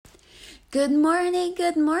Good morning,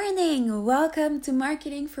 good morning. Welcome to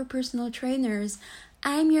Marketing for Personal Trainers.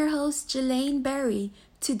 I'm your host, Jelaine Berry.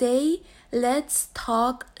 Today, let's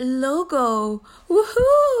talk logo.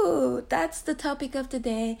 Woohoo! That's the topic of the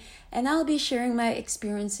day, and I'll be sharing my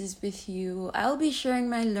experiences with you. I'll be sharing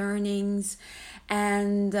my learnings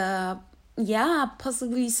and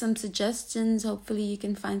possibly some suggestions. Hopefully, you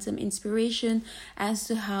can find some inspiration as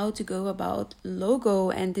to how to go about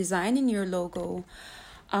logo and designing your logo.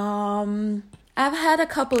 I've had a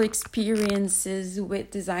couple experiences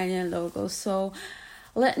with designing a logo. So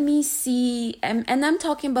let me see. And I'm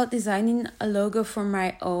talking about designing a logo for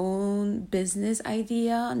my own business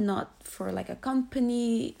idea, not for like a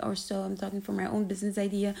company or so. I'm talking for my own business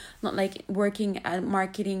idea, not like working at a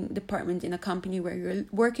marketing department in a company where you're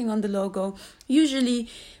working on the logo. Usually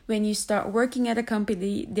when you start working at a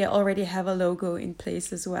company, they already have a logo in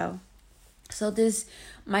place as well. So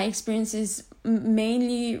my experiences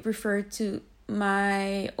mainly refer to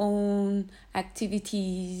my own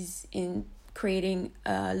activities in creating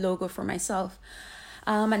a logo for myself.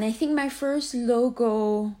 And I think my first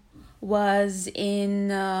logo was in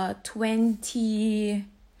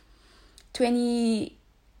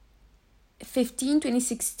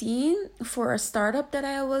 2016 for a startup that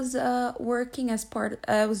I was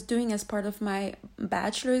doing as part of my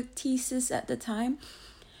bachelor thesis at the time.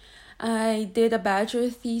 I did a bachelor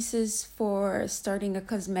thesis for starting a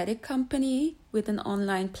cosmetic company with an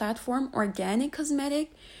online platform, organic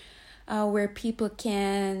cosmetic, where people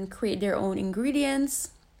can create their own ingredients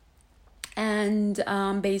and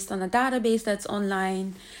based on a database that's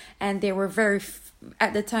online. And there were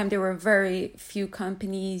at the time, there were very few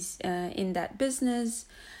companies in that business.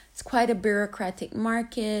 It's quite a bureaucratic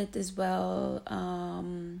market as well.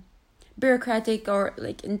 Bureaucratic, or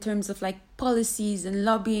like in terms of like policies and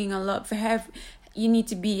lobbying, you need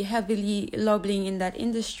to be heavily lobbying in that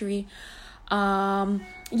industry. So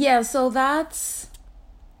that's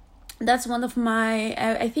one of my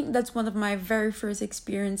I think that's one of my very first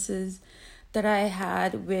experiences that I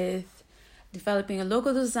had with developing a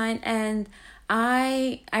logo design. And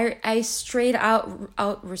I straight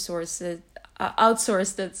outsourced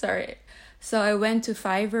it. Sorry. So I went to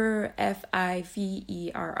Fiverr,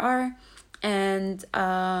 Fiverr, and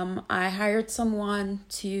I hired someone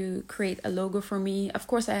to create a logo for me. Of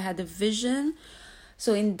course, I had a vision.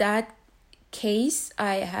 So in that case,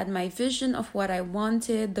 I had my vision of what I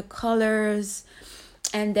wanted, the colors,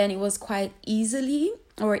 and then it was quite easy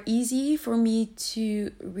for me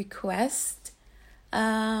to request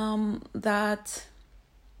that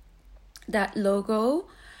logo.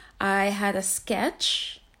 I had a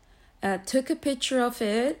sketch. Took a picture of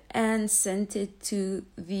it and sent it to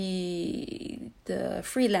the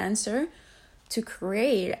freelancer to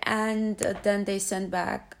create, and then they sent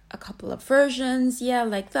back a couple of versions.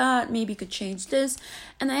 Like that, maybe you could change this,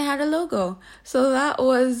 and I had a logo. So that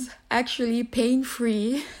was actually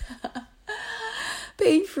pain-free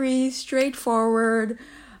straightforward.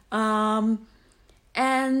 And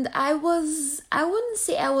I wouldn't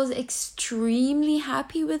say I was extremely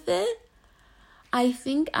happy with it. I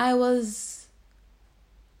think I was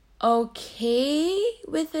okay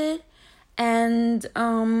with it, and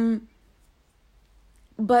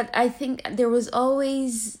but I think there was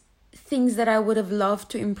always things that I would have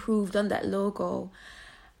loved to improve on that logo.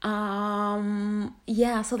 So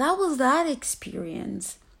that was that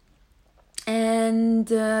experience. And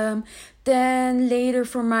then later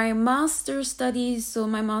for my master's studies, so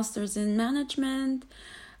my master's in management,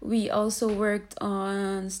 we also worked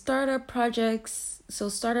on startup projects, so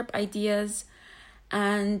startup ideas,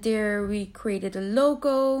 and there we created a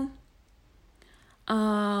logo.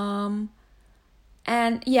 I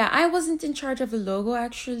wasn't in charge of the logo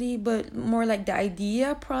actually, but more like the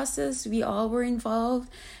idea process. We all were involved,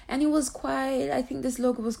 and I think this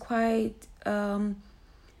logo was quite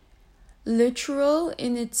literal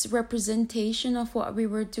in its representation of what we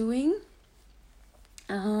were doing.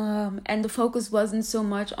 And the focus wasn't so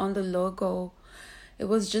much on the logo. It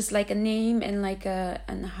was just like a name and like a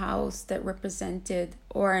house that represented,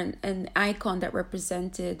 or an icon that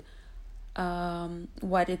represented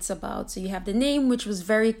what it's about. So you have the name, which was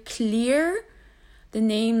very clear. The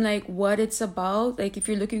name, like what it's about. Like if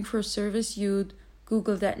you're looking for a service, you'd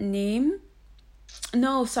Google that name.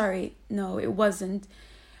 No, it wasn't.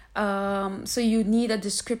 So you need a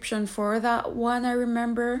description for that one, I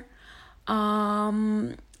remember.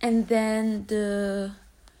 And then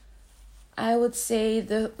I would say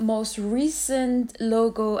the most recent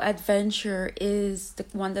logo adventure is the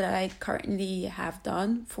one that I currently have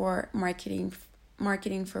done for marketing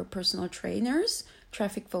for personal trainers,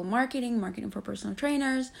 traffic fill marketing for personal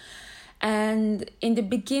trainers. And in the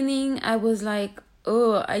beginning, I was like,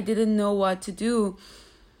 oh, I didn't know what to do.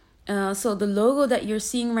 So the logo that you're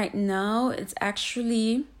seeing right now, it's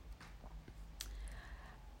actually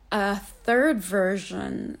a third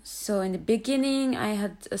version. So in the beginning, I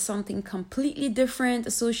had something completely different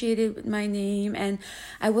associated with my name, and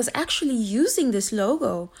I was actually using this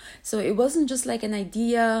logo. So it wasn't just like an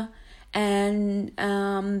idea and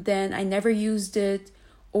then I never used it,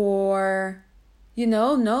 or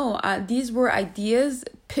no, these were ideas,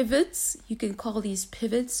 pivots, you can call these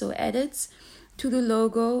pivots, so edits to the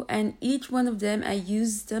logo, and each one of them I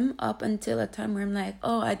used them up until a time where I'm like,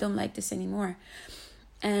 oh, I don't like this anymore.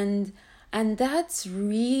 And that's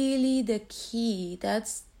really the key.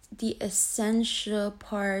 That's the essential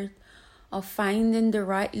part of finding the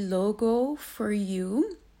right logo for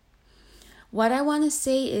you. What I want to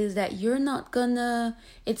say is that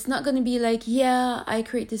it's not gonna be like, yeah, I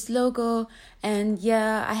create this logo and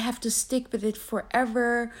yeah, I have to stick with it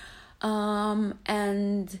forever.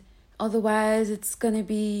 And otherwise it's gonna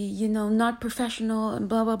be, not professional and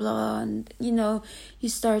blah, blah, blah. And, you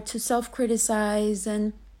start to self-criticize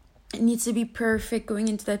and it needs to be perfect, going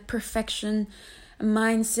into that perfection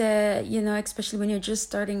mindset, especially when you're just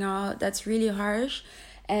starting out. That's really harsh.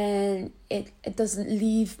 And it doesn't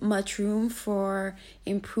leave much room for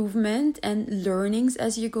improvement and learnings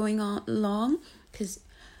as you're going on along. Because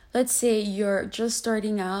let's say you're just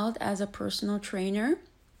starting out as a personal trainer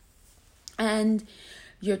and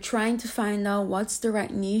you're trying to find out what's the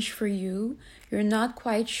right niche for you. You're not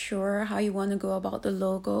quite sure how you want to go about the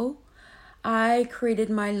logo. I created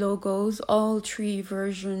my logos, all 3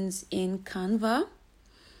 versions, in Canva.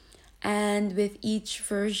 And with each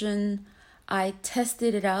version, I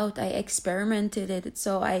tested it out, I experimented it.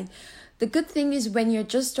 So the good thing is when you're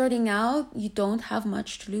just starting out, you don't have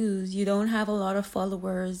much to lose. You don't have a lot of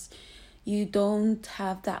followers. You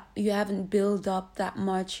haven't built up that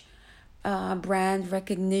much brand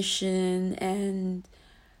recognition and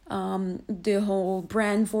the whole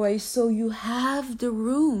brand voice. So you have the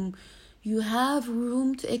room. You have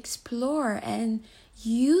room to explore and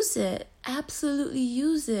use it. Absolutely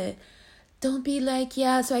use it. Don't be like,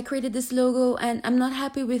 yeah, so I created this logo and I'm not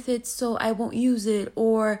happy with it, so I won't use it.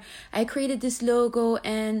 Or I created this logo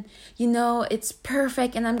and, it's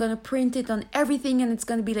perfect and I'm going to print it on everything and it's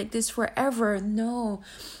going to be like this forever. No.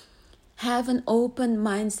 Have an open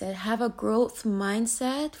mindset. Have a growth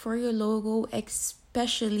mindset for your logo,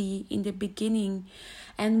 especially in the beginning.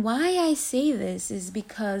 And why I say this is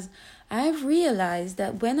because I've realized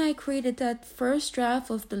that when I created that first draft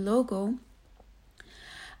of the logo,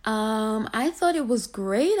 I thought it was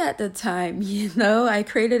great at the time, I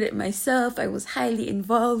created it myself. I was highly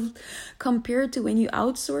involved compared to when you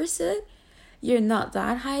outsource it. You're not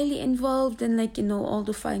that highly involved in all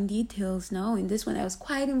the fine details. No, in this one I was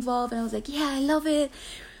quite involved and I was like, yeah, I love it.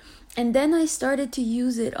 And then I started to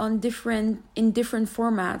use it in different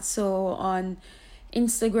formats. So on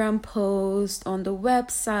Instagram posts, on the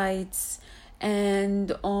websites,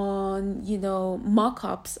 and on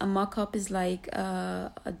mock-ups. A mock-up is like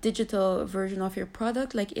a digital version of your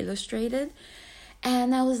product, like illustrated.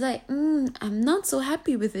 And I was like, I'm not so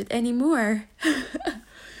happy with it anymore.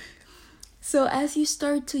 So as you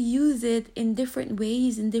start to use it in different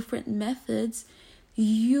ways, in different methods,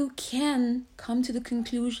 you can come to the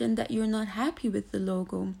conclusion that you're not happy with the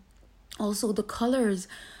logo. Also the colors.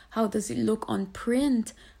 How does it look on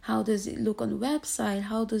print? How does it look on website?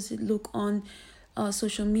 How does it look on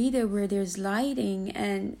social media where there's lighting?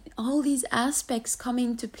 And all these aspects come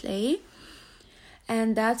into play.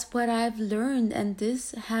 And that's what I've learned. And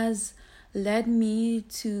this has led me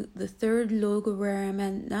to the third logo where I'm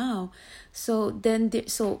at now. So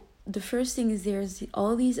the first thing is there's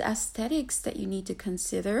all these aesthetics that you need to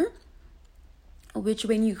consider, which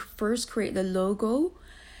when you first create the logo,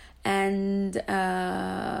 and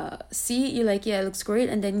you're like, yeah, it looks great,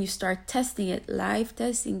 and then you start testing it, live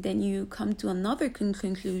testing, then you come to another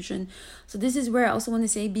conclusion. So this is where I also want to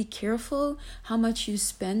say, be careful how much you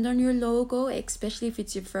spend on your logo, especially if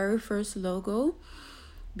it's your very first logo,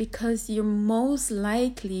 because you're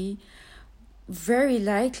very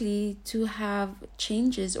likely to have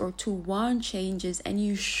changes or to want changes, and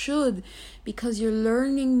you should, because you're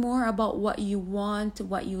learning more about what you want,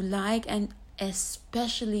 what you like, and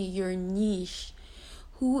especially your niche.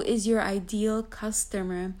 Who is your ideal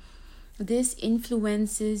customer? This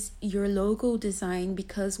influences your logo design,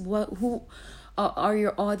 because who are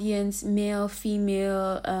your audience, male,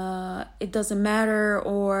 female, it doesn't matter,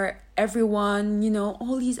 or everyone,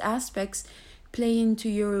 all these aspects play into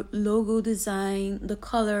your logo design, the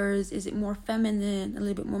colors. Is it more feminine, a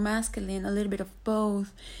little bit more masculine, a little bit of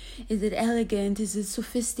both? Is it elegant? Is it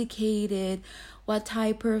sophisticated? What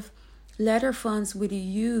type of letter fonts would you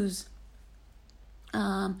use?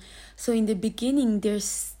 So in the beginning, there's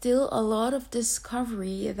still a lot of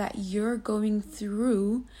discovery that you're going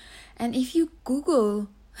through. And if you Google,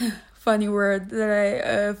 funny word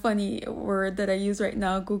that I use right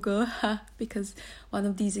now, Google, because one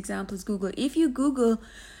of these examples, Google. If you Google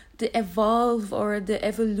the evolve or the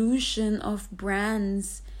evolution of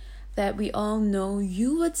brands that we all know,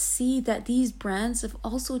 you would see that these brands have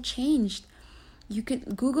also changed. You can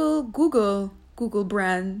Google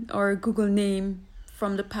brand or Google name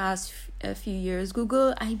from the past few years.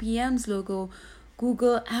 Google IBM's logo,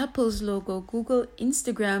 Google Apple's logo, Google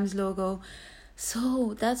Instagram's logo.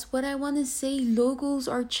 So that's what I want to say. Logos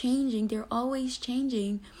are changing. They're always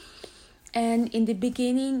changing. And in the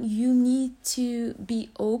beginning, you need to be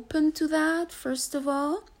open to that, first of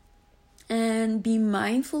all, and be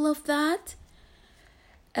mindful of that.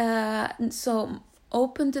 So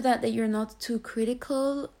open to that you're not too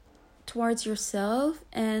critical towards yourself,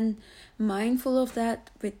 and mindful of that,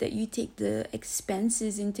 but that you take the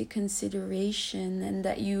expenses into consideration, and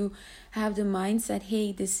that you have the mindset,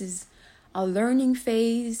 hey, this is a learning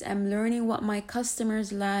phase. I'm learning what my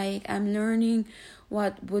customers like. I'm learning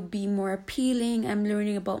what would be more appealing. I'm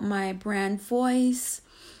learning about my brand voice,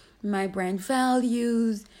 my brand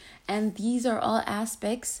values, and these are all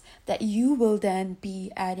aspects that you will then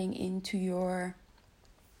be adding into your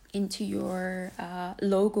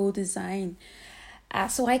logo design.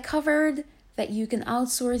 So I covered that you can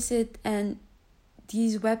outsource it, and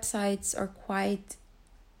these websites are quite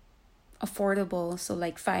affordable. So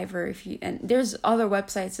like Fiverr, and there's other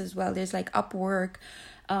websites as well. There's like Upwork.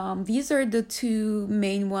 These are the two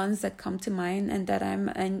main ones that come to mind and that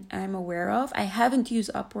I'm aware of. I haven't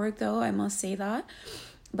used Upwork though, I must say that,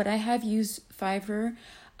 but I have used Fiverr.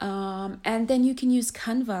 And then you can use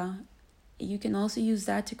Canva. You can also use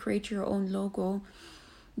that to create your own logo.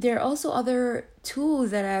 There are also other tools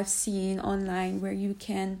that I've seen online where you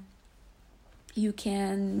can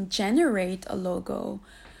generate a logo.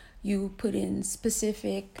 You put in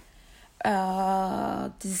specific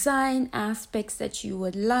design aspects that you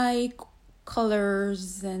would like,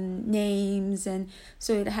 colors and names, and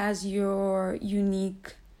so it has your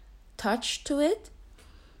unique touch to it.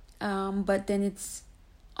 But then it's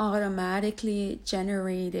automatically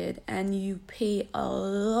generated, and you pay a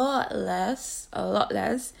lot less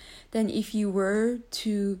than if you were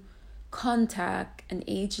to contact an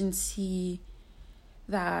agency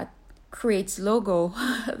that creates logo.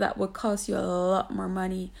 That would cost you a lot more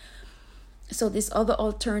money. So this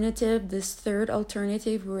third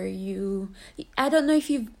alternative where I don't know if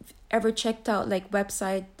you've ever checked out like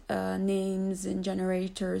website names and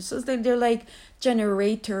generators. So they're like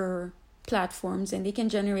generator platforms, and they can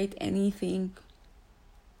generate anything.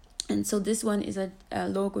 And so this one is a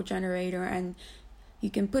logo generator, and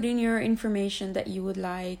you can put in your information that you would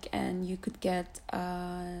like, and you could get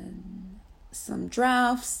some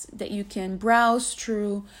drafts that you can browse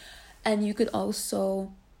through, and you could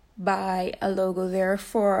also buy a logo there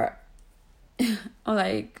for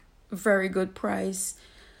like very good price.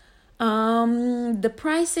 The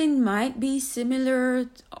pricing might be similar.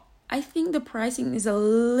 I think the pricing is a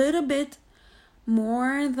little bit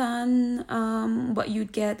more than what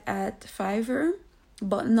you'd get at Fiverr,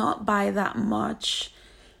 but not by that much.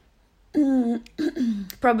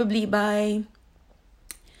 Probably by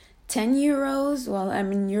 10 euros. Well,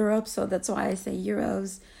 I'm in Europe, so that's why I say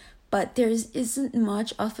euros. But there isn't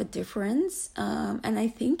much of a difference. And I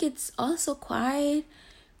think it's also quite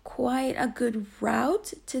a good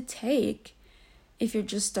route to take if you're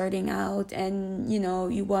just starting out, and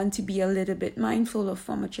you want to be a little bit mindful of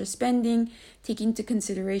how much you're spending. Take into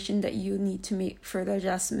consideration that you need to make further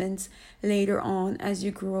adjustments later on as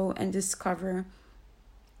you grow and discover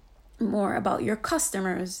more about your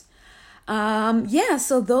customers.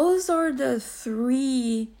 So those are the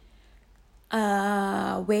three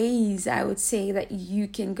ways I would say that you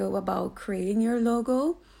can go about creating your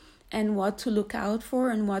logo, and what to look out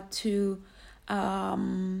for, and what to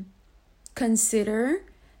consider,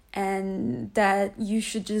 and that you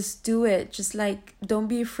should just do it. Just like, don't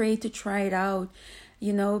be afraid to try it out.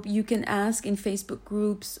 You can ask in Facebook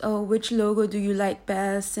groups, which logo do you like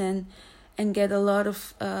best, and get a lot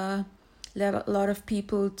of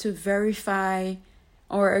people to verify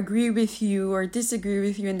or agree with you or disagree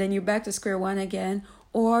with you, and then you're back to square one again.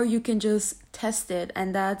 Or you can just test it,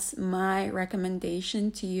 and that's my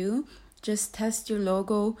recommendation to you. Just test your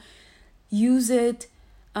logo, use it,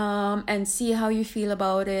 and see how you feel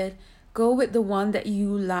about it. go with the one that you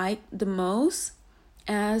like the most.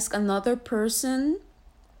 Ask another person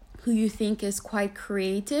who you think is quite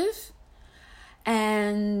creative,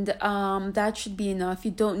 and that should be enough.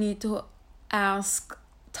 You don't need to ask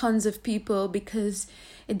tons of people, because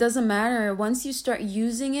it doesn't matter once you start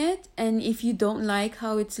using it. And if you don't like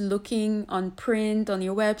how it's looking on print, on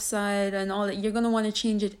your website and all that, you're going to want to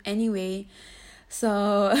change it anyway.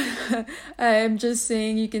 So I'm just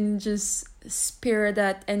saying, you can just spare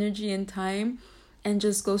that energy and time and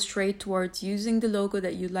just go straight towards using the logo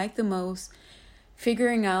that you like the most,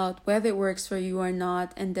 figuring out whether it works for you or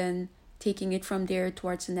not, and then taking it from there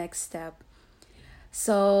towards the next step.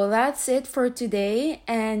 So that's it for today,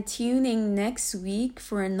 and tune in next week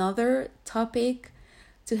for another topic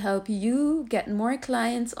to help you get more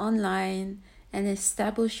clients online and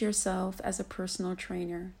establish yourself as a personal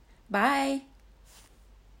trainer. Bye!